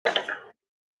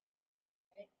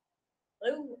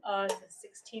Hello, the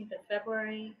 16th of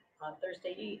February,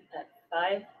 Thursday at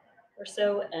 5 or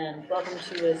so, and welcome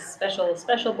to a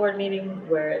special board meeting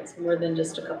where it's more than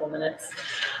just a couple minutes.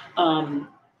 The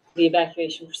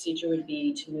evacuation procedure would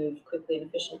be to move quickly and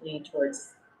efficiently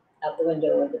towards out the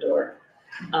window or the door.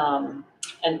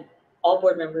 And all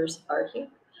board members are here.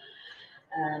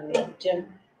 And Jim,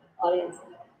 audience,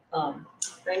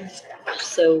 Frank.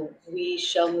 So we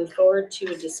shall move forward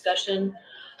to a discussion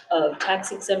of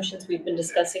tax exemptions. We've been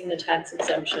discussing the tax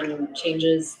exemption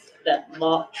changes that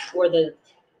law, or the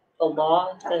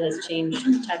law that has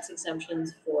changed tax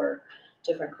exemptions for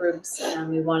different groups. And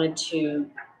we wanted to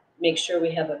make sure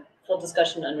we have a full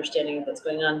discussion, understanding of what's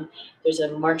going on. There's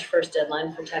a March 1st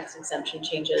deadline for tax exemption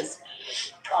changes.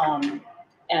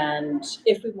 And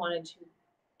if we wanted to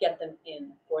get them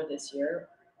in for this year,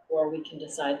 or we can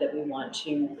decide that we want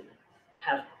to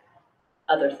have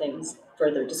other things,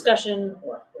 further discussion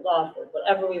or hold off or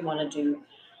whatever we want to do.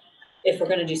 If we're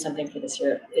going to do something for this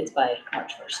year, it's by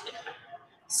March 1st.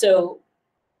 So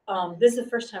this is the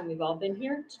first time we've all been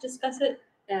here to discuss it.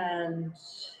 And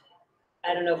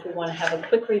I don't know if we want to have a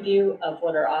quick review of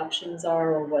what our options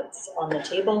are or what's on the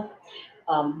table.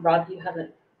 Rob, you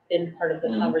haven't been part of the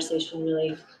conversation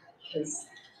really because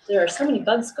there are so many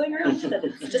bugs going around that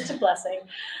it's just a blessing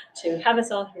to have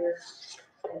us all here.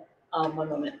 One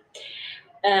moment.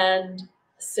 And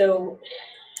so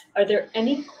are there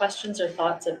any questions or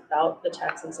thoughts about the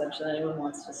tax exemption that anyone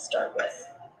wants to start with?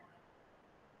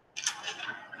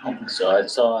 I don't think so. I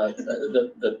saw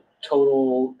the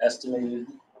total estimated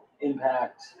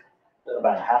impact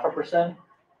about 0.5%.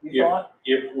 You thought?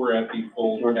 If we're at the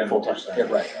full 10%. Yeah,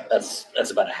 right. That's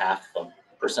about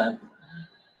 0.5%.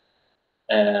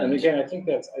 And again, I think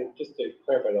that's, just to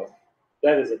clarify though,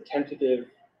 that is a tentative,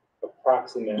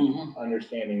 approximate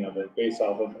understanding of it based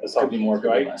off of assumptions, could be more,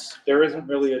 right? Less. There isn't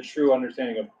really a true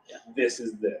understanding of this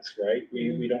is this, right?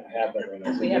 We don't have that right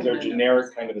now. So these are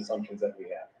generic kind of assumptions that we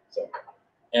have. So,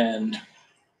 and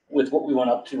with what we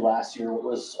went up to last year, what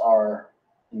was our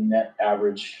net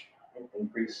average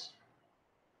increase?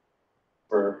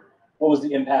 For what was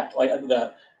the impact like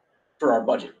for our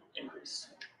budget increase?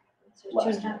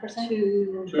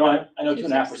 2.5%. No, I know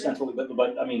 2.5%,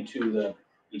 but I mean to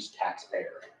each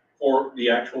taxpayer. Or the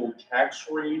actual tax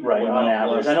rate? Right, on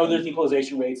average. I know there's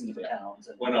equalization rates in different towns.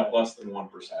 Went up less than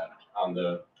 1% on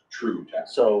the true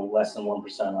tax. So less than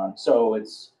 1% on, so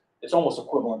it's almost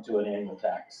equivalent to an annual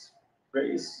tax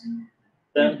raise.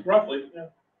 Then Roughly, yeah.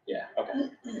 Yeah,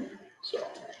 okay. So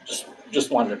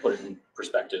just wanted to put it in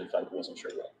perspective. I wasn't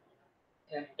sure that.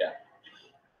 Okay. Yeah.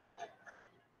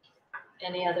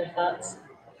 Any other thoughts?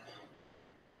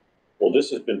 Well, this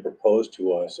has been proposed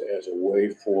to us as a way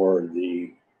for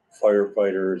the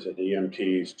firefighters and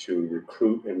EMTs to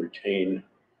recruit and retain.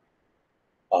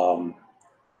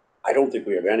 I don't think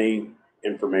we have any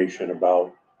information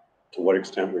about to what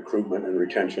extent recruitment and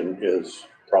retention is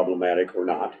problematic or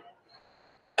not.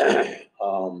 In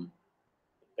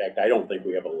fact, I don't think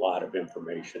we have a lot of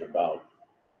information about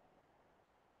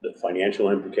the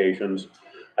financial implications.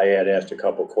 I had asked a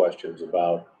couple questions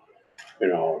about,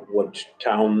 what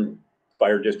town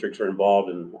fire districts are involved,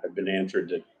 and I've been answered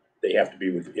that they have to be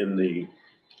within the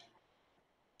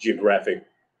geographic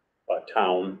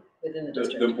town. Within the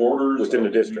district. The borders Within the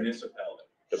of district. municipality.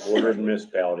 The border of the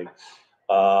municipality.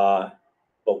 But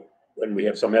when we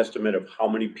have some estimate of how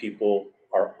many people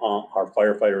are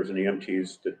firefighters and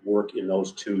EMTs that work in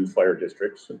those two fire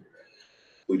districts.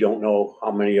 We don't know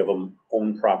how many of them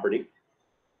own property.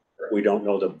 We don't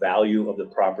know the value of the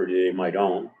property they might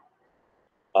own.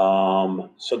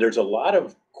 So there's a lot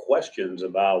of questions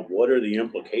about what are the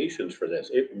implications for this.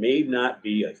 It may not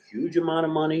be a huge amount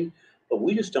of money, but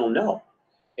we just don't know.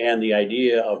 And the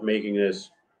idea of making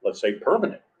this, let's say,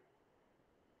 permanent,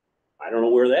 I don't know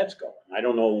where that's going. I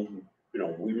don't know,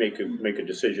 we make a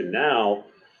decision now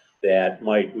that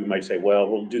we might say, well,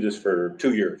 we'll do this for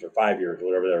 2 years or 5 years,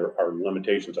 whatever our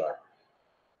limitations are.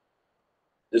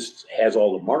 This has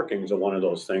all the markings of one of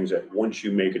those things that once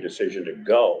you make a decision to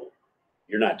go,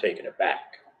 you're not taking it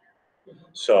back.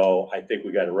 So I think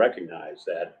we got to recognize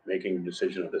that making a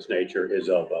decision of this nature is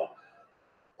of a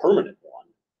permanent one,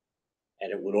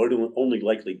 and it would only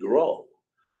likely grow.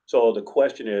 So the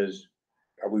question is,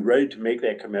 are we ready to make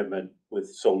that commitment with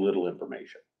so little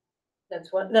information?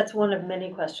 That's one of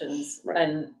many questions. Right.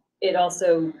 And it's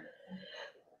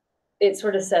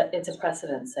a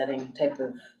precedent setting type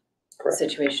of Correct.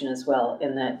 situation as well,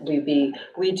 in that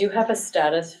we do have a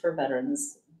status for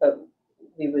veterans, but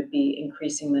we would be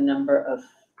increasing the number of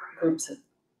groups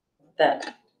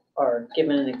that are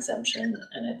given an exemption,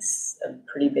 and it's a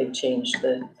pretty big change.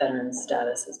 The veteran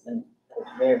status has been for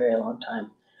a very, very long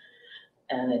time.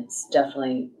 And it's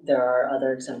definitely, there are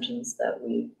other exemptions that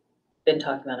we've been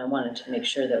talking about. I wanted to make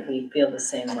sure that we feel the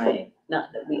same way,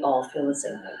 not that we all feel the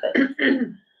same way, but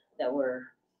that we're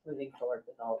moving forward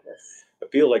with all of this. I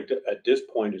feel like at this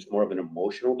point, it's more of an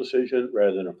emotional decision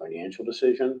rather than a financial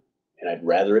decision. And I'd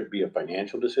rather it be a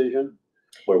financial decision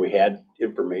where we had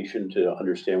information to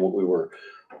understand what we were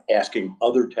asking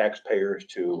other taxpayers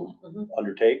to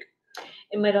undertake.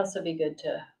 It might also be good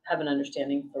to have an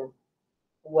understanding for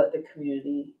what the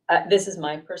community, this is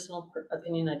my personal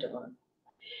opinion, I don't want,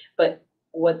 but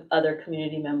what other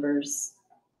community members,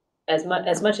 as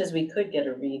much as we could get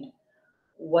a read,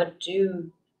 what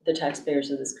do the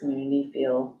taxpayers of this community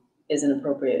feel is an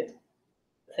appropriate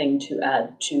thing to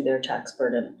add to their tax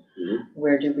burden? Mhm.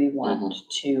 Where do we want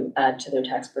to add to their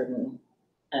tax burden,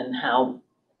 and how,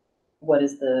 what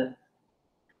is the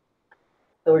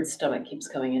word stomach keeps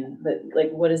coming in, but like,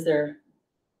 what is their,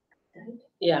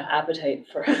 appetite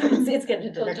for, it's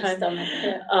getting to dinner time.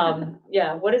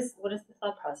 What is the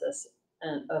thought process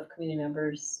of community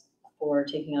members for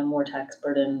taking on more tax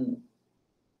burden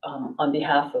on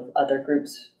behalf of other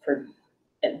groups for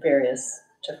various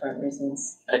different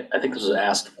reasons? I think this was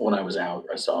asked when I was out,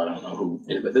 I saw, I don't know who,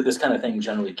 did it, but this kind of thing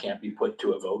generally can't be put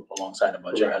to a vote alongside a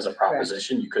budget Correct. as a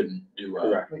proposition. You couldn't do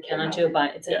Correct. We cannot do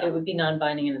it would be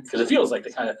non-binding and it's. because it feels like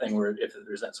the kind of thing where if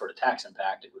there's that sort of tax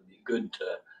impact, it would be good to,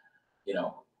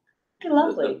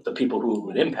 Lovely, the people who it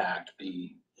would impact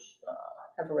be,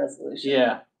 have a resolution.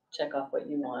 yeah. Check off what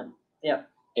you want.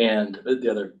 And the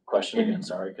other question again,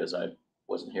 sorry, because I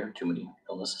wasn't here, too many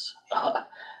illnesses.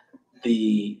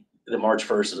 The March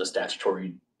 1st is a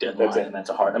statutory deadline, and that's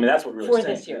a hard, I mean, that's what really For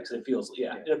stinks, this year. because it feels,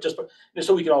 just,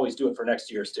 so we could always do it for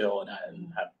next year still,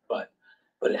 but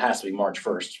it has to be March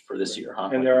 1st for this year, huh?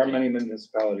 And there are many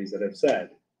municipalities that have said,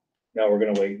 no, we're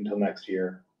gonna wait until next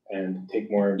year and take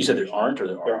more. You said there aren't, or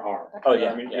there There are? are. Oh,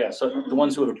 yeah, I mean, yeah, so the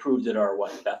ones who have approved it are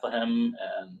what, Bethlehem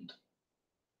and,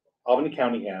 Albany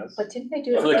County has. But didn't they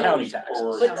do it? for the county taxes.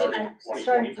 Or But starting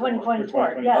starting 2024,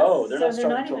 2024, yes. Oh, they're not So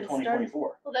starting until even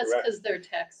 2024. Well, that's Correct. because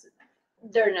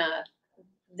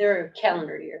they're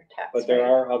calendar year tax. But there rate.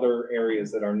 are other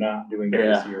areas that are not doing it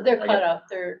this year. They're I caught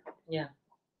get- up,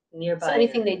 nearby. so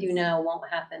anything they do now won't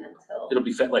happen until, It'll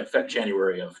be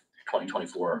January of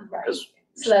 2024, Right. because.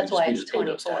 so that's why we it's just paid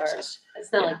those 24. taxes.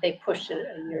 It's not like they pushed it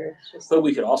a year, it's just. But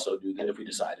we could also do that if we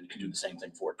decided, we could do the same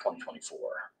thing for 2024.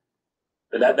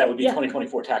 But that would be Yeah.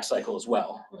 2024 tax cycle as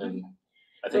well, and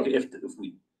I think if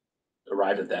we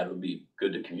arrived at that, it would be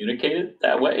good to communicate it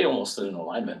that way, almost in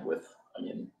alignment with, I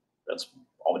mean, that's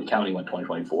Albany County went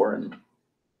 2024, and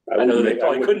I know that they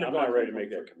probably couldn't have I'm not gone ready to make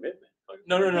that commitment.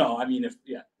 no, I mean, if,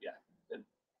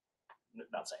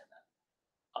 not saying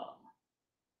that.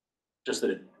 Just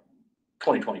that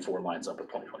 2024 lines up with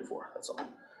 2024, that's all.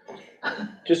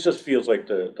 Just feels like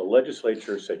the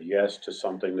legislature said yes to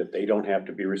something that they don't have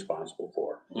to be responsible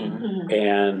for.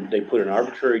 And they put an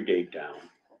arbitrary date down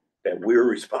that we're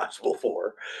responsible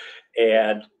for.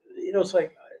 And, it's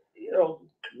like,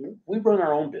 we run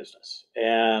our own business.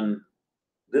 And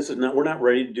we're not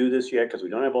ready to do this yet because we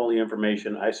don't have all the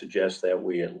information. I suggest that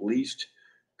we at least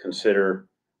consider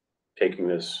taking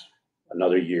this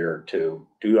another year to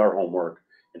do our homework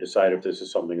and decide if this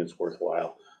is something that's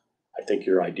worthwhile. I think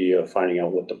your idea of finding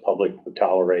out what the public would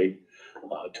tolerate,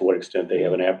 to what extent they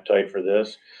have an appetite for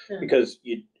this, Yeah. because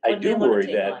I What do do they wanna worry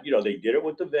take that, on? they did it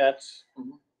with the vets,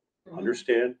 Mhm.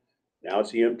 understand, now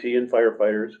it's EMT and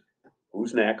firefighters,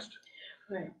 who's next?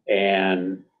 Right.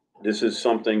 And this is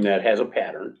something that has a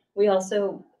pattern. We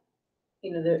also,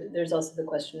 there's also the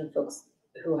question of folks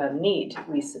who have need.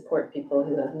 We support people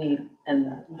who have need,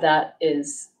 and that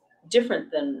is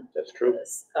different than That's true.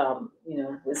 this.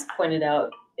 Was pointed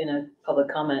out in a public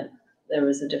comment, there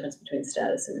was a difference between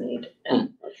status and need.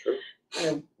 And, That's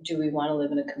true. do we want to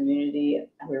live in a community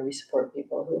where we support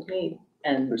people who have need?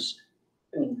 And,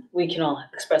 I mean, we can all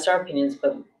express our opinions,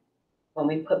 but when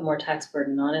we put more tax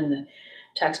burden on, and the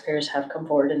taxpayers have come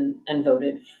forward and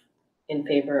voted in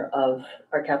favor of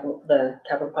the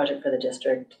capital project for the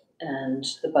district and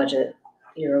the budget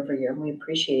year over year, and we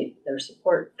appreciate their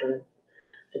support for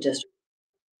the district.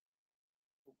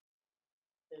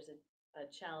 There's a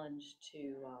challenge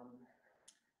to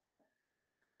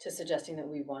suggesting that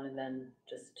we want to then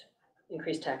just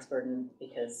increase tax burden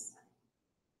because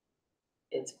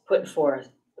it's put forth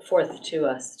to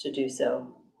us to do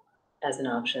so as an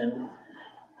option,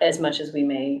 as much as we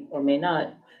may or may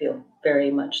not feel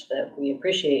very much that we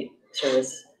appreciate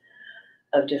service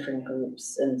of different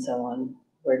groups and so on.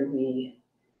 Where do we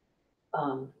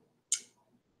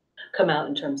come out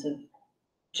in terms of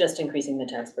just increasing the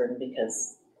tax burden,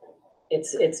 because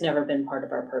it's never been part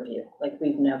of our purview. Like,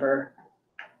 we've never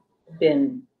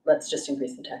been, let's just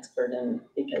increase the tax burden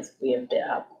because we have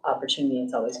the opportunity.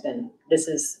 It's always been, this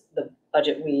is the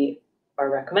budget we are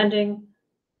recommending.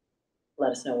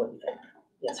 Let us know what you think,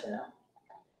 yes or no.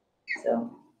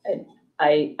 So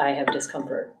I have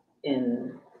discomfort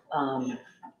in,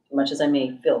 much as I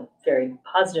may feel very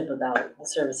positive about the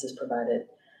services provided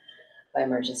by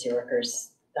emergency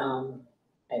workers,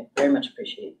 I very much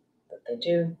appreciate what they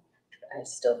do. I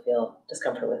still feel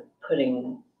discomfort with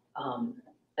putting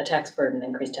a tax burden,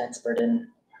 increased tax burden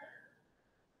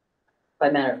by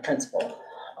matter of principle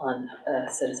on a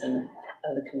citizen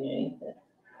of the community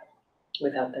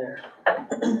without their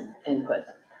input.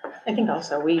 I think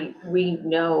also we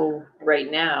know right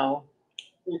now,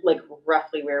 like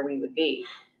roughly where we would be.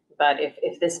 But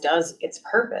if this does its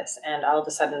purpose and all of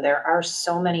a sudden there are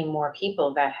so many more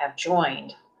people that have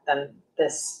joined, then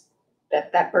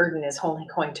that burden is only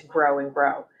going to grow and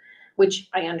grow, which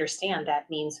I understand that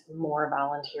means more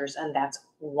volunteers and that's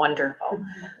wonderful.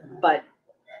 But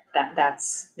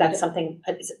that's something,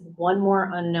 it's one more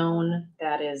unknown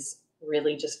that is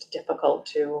really just difficult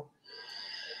to,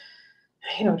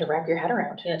 to wrap your head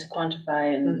around. Yeah, to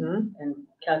quantify and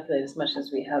calculate as much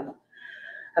as we have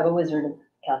a wizard of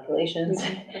calculations.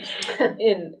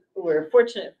 We're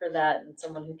fortunate for that and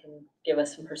someone who can give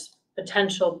us some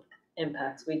potential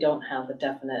impacts. We don't have a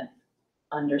definite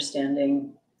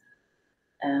understanding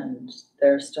and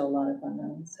there's still a lot of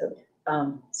unknowns. So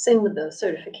Same with the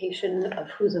certification of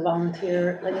who's a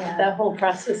volunteer, like that whole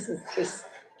process is just,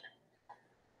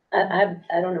 I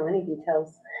don't know any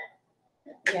details.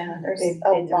 Yeah, there's They a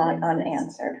don't lot make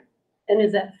sense. unanswered. And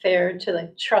is that fair to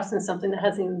like trust in something that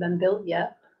hasn't even been built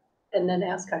yet? And then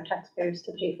ask our taxpayers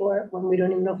to pay for it when we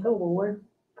don't even know if it will work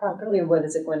properly? what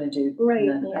is it going to do? Right,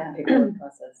 in the yeah. paperwork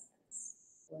process. It's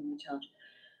one of the challenge.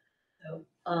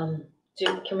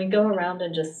 So, can we go around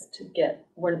and just to get,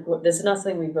 this is not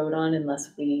something we vote on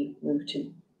unless we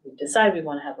decide we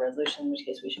want to have a resolution, in which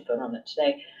case we should vote on it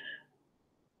today.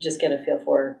 Just get a feel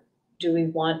for, do we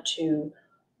want to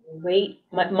wait?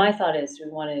 My thought is, do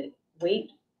we want to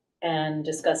wait and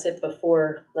discuss it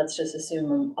before, let's just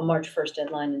assume a March 1st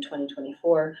deadline in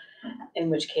 2024,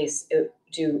 in which case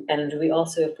do we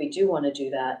also, if we do want to do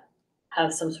that,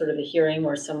 have some sort of a hearing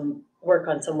or some work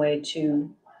on some way to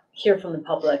hear from the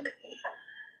public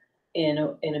in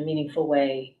a meaningful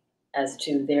way as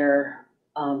to their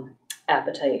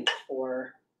appetite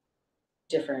for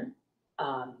different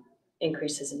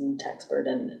increases in tax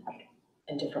burden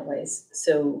in different ways.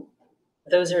 So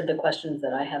those are the questions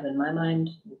that I have in my mind.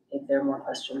 If there are more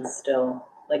questions still,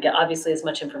 like obviously as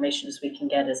much information as we can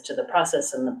get as to the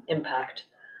process and the impact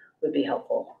would be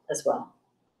helpful as well.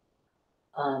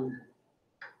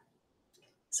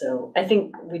 So I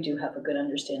think we do have a good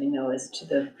understanding though as to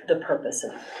the purpose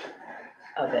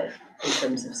of it in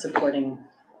terms of supporting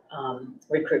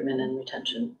recruitment and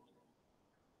retention.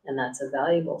 And that's a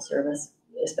valuable service,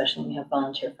 especially when you have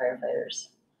volunteer firefighters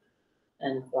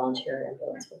and volunteer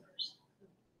ambulance workers.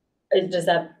 Does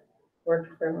that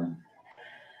work for everyone?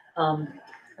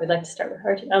 We'd like to start with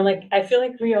Archie. I feel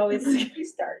like we always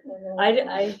start.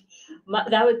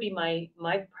 That would be my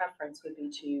preference would be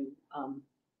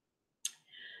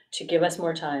to give us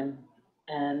more time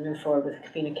and move forward with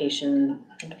communication,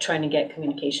 trying to get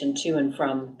communication to and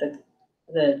from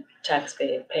the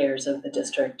taxpayers of the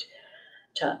district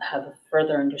to have a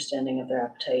further understanding of their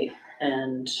appetite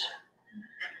and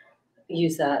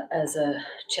use that as a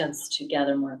chance to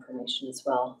gather more information as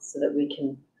well so that we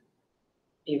can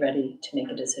be ready to make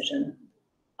a decision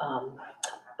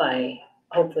by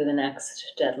hopefully the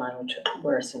next deadline, which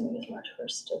we're assuming is March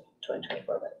 1st of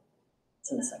 2024, but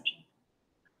it's an assumption.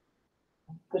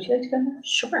 Would you like to go now?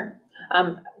 Sure.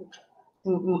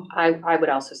 I would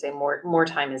also say more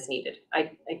time is needed.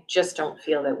 I just don't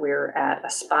feel that we're at a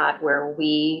spot where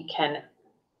we can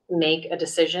make a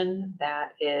decision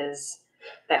that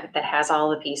has all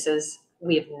the pieces.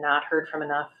 We have not heard from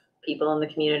enough people in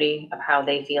the community of how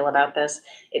they feel about this.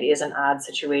 It is an odd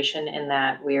situation in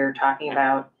that we're talking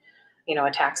about,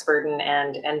 a tax burden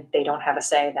and they don't have a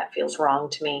say. That feels wrong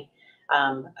to me.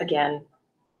 Again,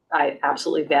 I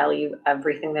absolutely value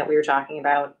everything that we were talking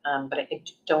about, but I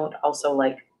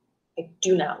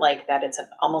do not like that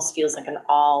almost feels like an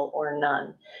all or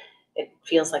none. It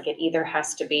feels like it either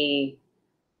has to be,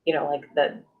 like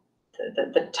the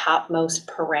topmost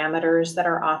parameters that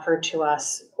are offered to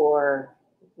us or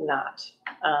not.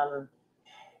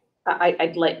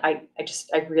 I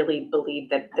really believe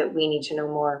that we need to know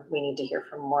more. We need to hear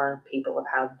from more people of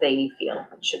how they feel.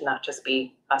 It should not just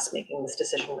be us making this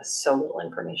decision with so little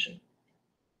information.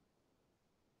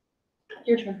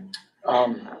 Your turn.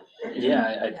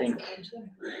 Yeah, I think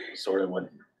sort of what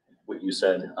what you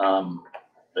said.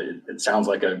 It sounds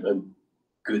like a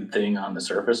good thing on the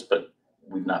surface, but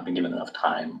we've not been given enough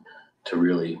time to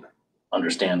really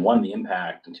understand, one, the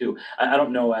impact, and two, I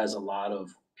don't know as a lot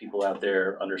of people out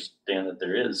there understand that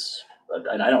there is,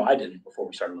 and I know I didn't before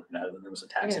we started looking at it, that there was a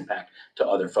tax impact to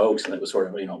other folks, and it was sort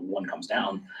of, one comes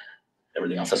down,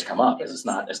 everything else has to come up, because it's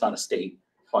not a state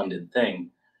funded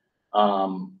thing.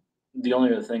 The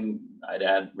only other thing I'd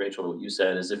add, Rachel, to what you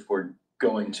said, is if we're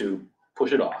going to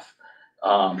push it off,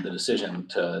 the decision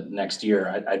to next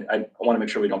year, I want to make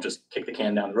sure we don't just kick the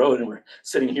can down the road and we're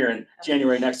sitting here in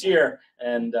January next year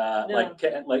and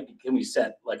can we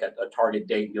set like a target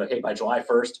date and be like, hey, by July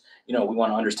 1st, we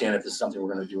want to understand if this is something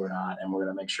we're going to do or not, and we're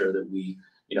going to make sure that we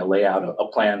lay out a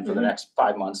plan for the next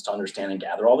 5 months to understand and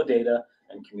gather all the data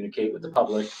and communicate with the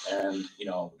public, and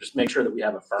just make sure that we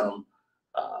have a firm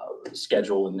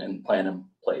schedule and plan in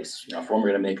place, for when we're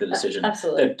going to make the decision.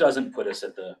 Absolutely. That doesn't put us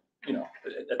at the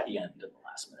at the end of the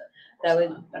last minute.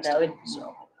 That would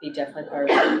be definitely part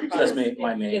of the So that's process,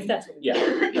 my main, if that's what we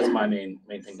that's my main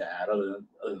thing to add. Other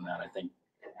than that, I think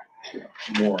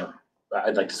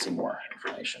I'd like to see more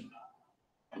information,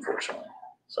 unfortunately.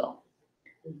 So,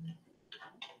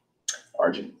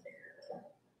 Arjun.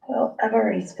 Well, I've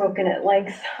already spoken at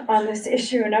length on this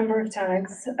issue a number of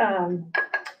times.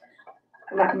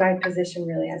 My position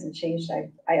really hasn't changed.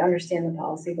 I understand the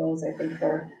policy goals. I think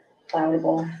they're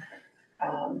laudable.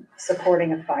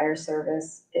 Supporting a fire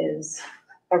service is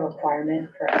a requirement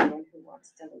for everyone who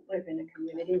wants to live in a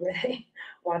community where they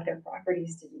want their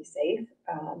properties to be safe.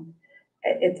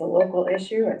 It's a local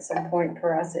issue. At some point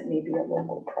for us, it may be a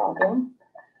local problem.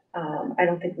 I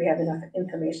don't think we have enough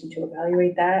information to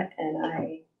evaluate that, and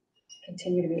I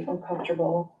continue to be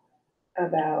uncomfortable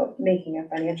about making a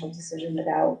financial decision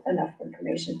without enough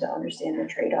information to understand the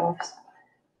trade-offs.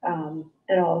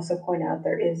 And I'll also point out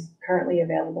there is currently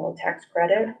available a tax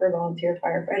credit for volunteer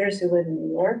firefighters who live in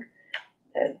New York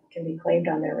that can be claimed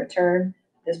on their return.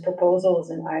 This proposal is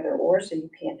an either or, so you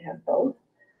can't have both.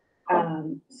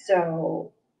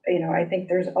 So, I think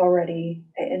there's already,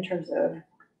 in terms of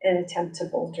an attempt to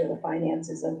bolster the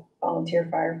finances of volunteer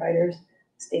firefighters,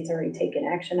 the state's already taken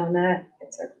action on that.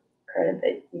 It's a credit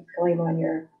that you claim on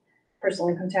your personal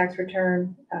income tax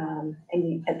return.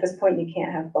 And at this point, you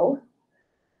can't have both.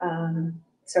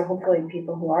 So hopefully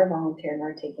people who are volunteering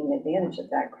are taking advantage of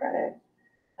that credit,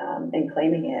 and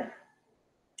claiming it.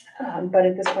 But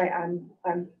at this point,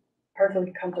 I'm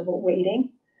perfectly comfortable waiting.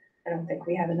 I don't think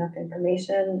we have enough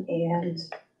information, and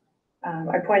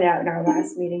I pointed out in our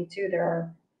last meeting too, there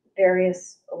are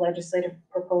various legislative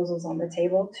proposals on the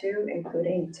table too,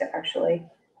 including to actually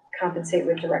compensate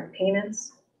with direct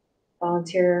payments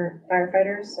volunteer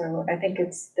firefighters. So I think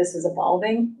this is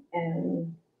evolving,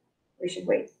 and we should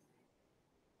wait.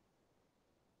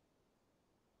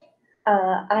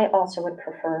 I also would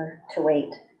prefer to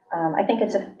wait. I think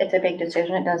it's a big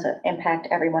decision. It does impact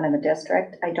everyone in the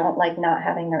district. I don't like not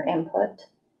having their input,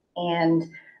 and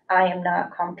I am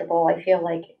not comfortable. I feel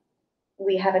like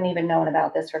we haven't even known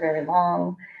about this for very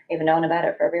long. We've known about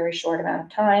it for a very short amount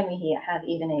of time. We have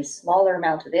even a smaller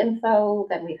amount of info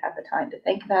than we've had the time to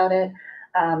think about it.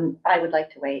 I would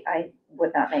like to wait. I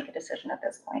would not make a decision at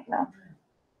this point, no.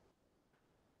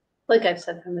 Like I've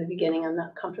said from the beginning, I'm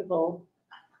not comfortable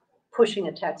pushing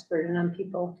a tax burden on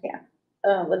people.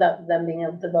 Without them being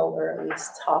able to vote or at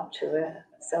least talk to it.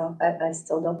 So I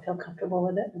still don't feel comfortable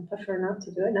with it and prefer not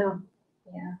to do it now.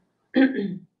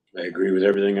 Yeah. I agree with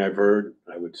everything I've heard.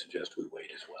 I would suggest we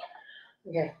wait as well.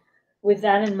 Okay, with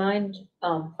that in mind,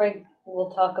 Frank,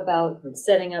 we'll talk about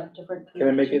setting up different. Can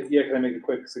I make a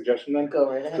quick suggestion then?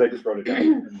 Go right Because ahead. I just wrote it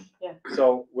down. Yeah.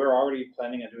 So we're already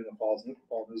planning on doing the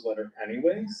fall newsletter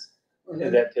anyways,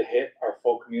 Mhm. that to hit our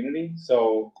full community.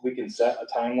 So we can set a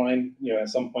timeline, at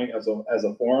some point as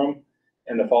a forum,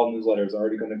 and the fall newsletter is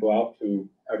already going to go out to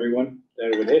everyone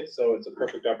that it would hit. So it's a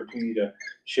perfect opportunity to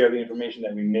share the information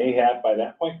that we may have by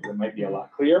that point, because it might be a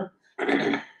lot clearer.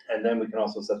 And then we can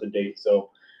also set the date. So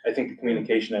I think the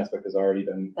communication aspect has already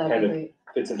been That'd be great.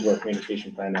 fits into our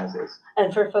communication plan as is.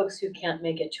 And for folks who can't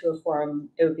make it to a forum,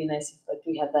 it would be nice if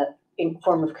we had that in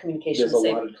form of communication, There's a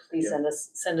say, lot of- please yeah.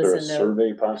 send Is there us a a note.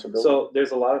 survey possibility? So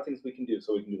there's a lot of things we can do.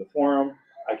 So we can do the forum.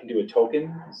 I can do a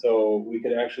token. So we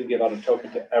could actually give out a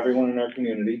token to everyone in our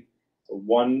community. So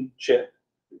one chip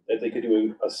that they could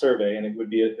do a survey, and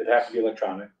it'd have to be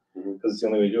electronic because it's the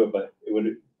only way to do it. But it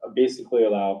would basically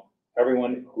allow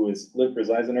everyone who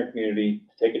resides in our community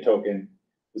to take a token,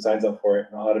 who signs up for it,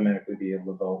 and automatically be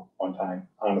able to vote one time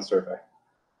on a survey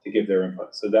to give their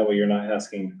input. So that way you're not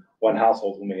asking one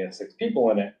household who may have 6 people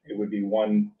in it. It would be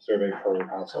one survey per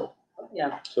household.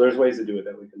 Yeah, So there's ways to do it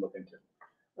that we can look into.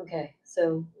 okay,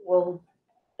 so we'll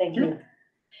Thank you.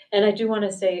 And I do want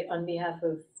to say on behalf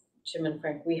of Jim and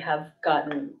Frank, we have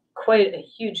gotten quite a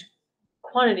huge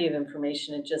quantity of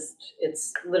information.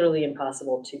 It's literally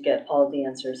impossible to get all of the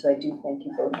answers. So I do thank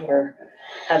you both for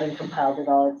having compiled it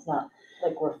all. It's not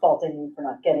like we're faulting you for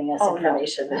not getting us Oh, no.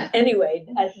 information. Anyway,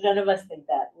 none of us think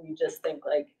that. We just think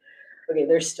like, okay,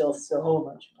 there's still so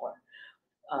much more.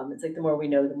 It's like the more we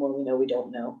know we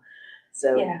don't know.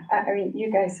 So. Yeah, I mean,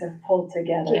 you guys have pulled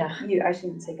together, Yeah. I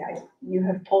shouldn't say guys, you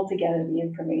have pulled together the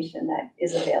information that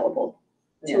is available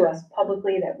to Yeah. us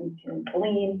publicly that we can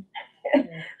glean. Yeah.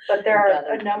 But there are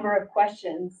Gather. a number of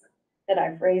questions that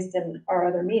I've raised in our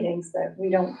other meetings that we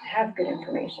don't have good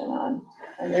information on,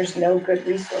 and there's no good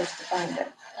resource to find it.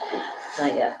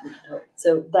 Not yet.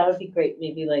 So that would be great.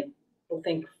 Maybe like, we'll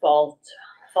think fall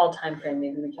timeframe,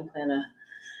 maybe we can plan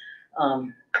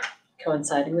a,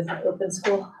 coinciding with open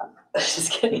school.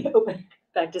 Just kidding, open,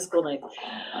 back to school night.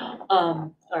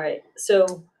 All right,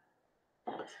 so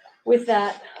with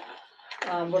that,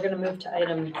 we're gonna move to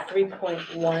item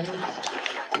 3.1.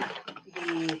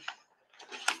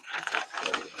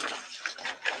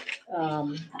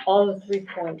 All the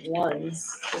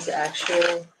 3.1s is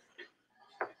actual,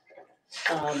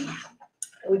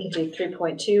 we can do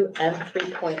 3.2 and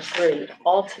 3.3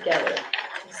 all together.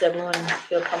 Does everyone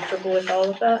feel comfortable with all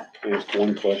of that? Can I ask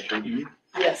one question?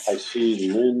 Yes. I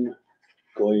see Lynn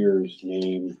Goyer's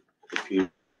name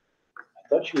repeated. I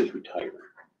thought she was retiring.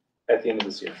 At the end of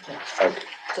this year. Okay,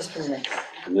 Just for minutes.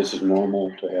 and this is normal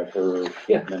to have her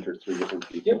Yeah. mentor 3 different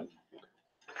people?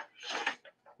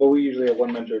 Well, we usually have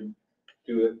one mentor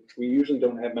do it. We usually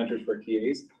don't have mentors for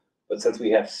TAs, but since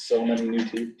we have so many new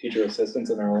teacher assistants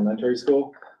in our elementary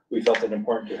school, we felt it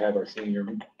important to have our senior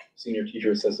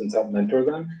teacher assistants help mentor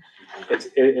them.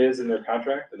 It is in their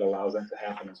contract, it allows that to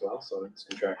happen as well, so it's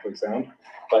contractually sound,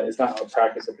 but it's not a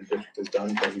practice that the district has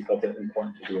done, but we felt it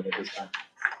important to do it at this time.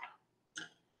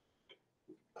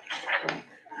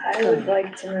 I would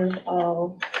like to move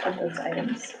all of those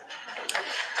items.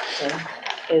 Okay.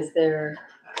 Is there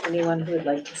anyone who would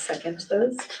like to second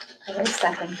those? I would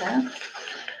second that.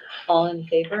 All in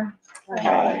favor?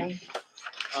 Aye.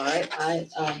 All right,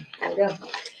 there we go.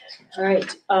 All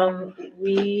right,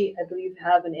 we, I believe,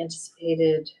 have an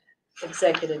anticipated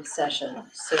executive session,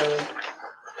 so,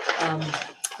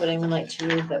 would anyone like to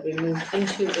move that we move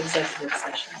into executive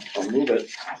session? I'll move it.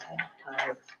 Okay,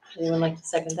 anyone like to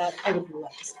second that? I would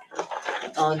love to second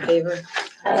that. All in favor?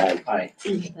 Aye.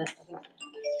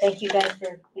 Thank you guys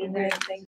for being there. Thank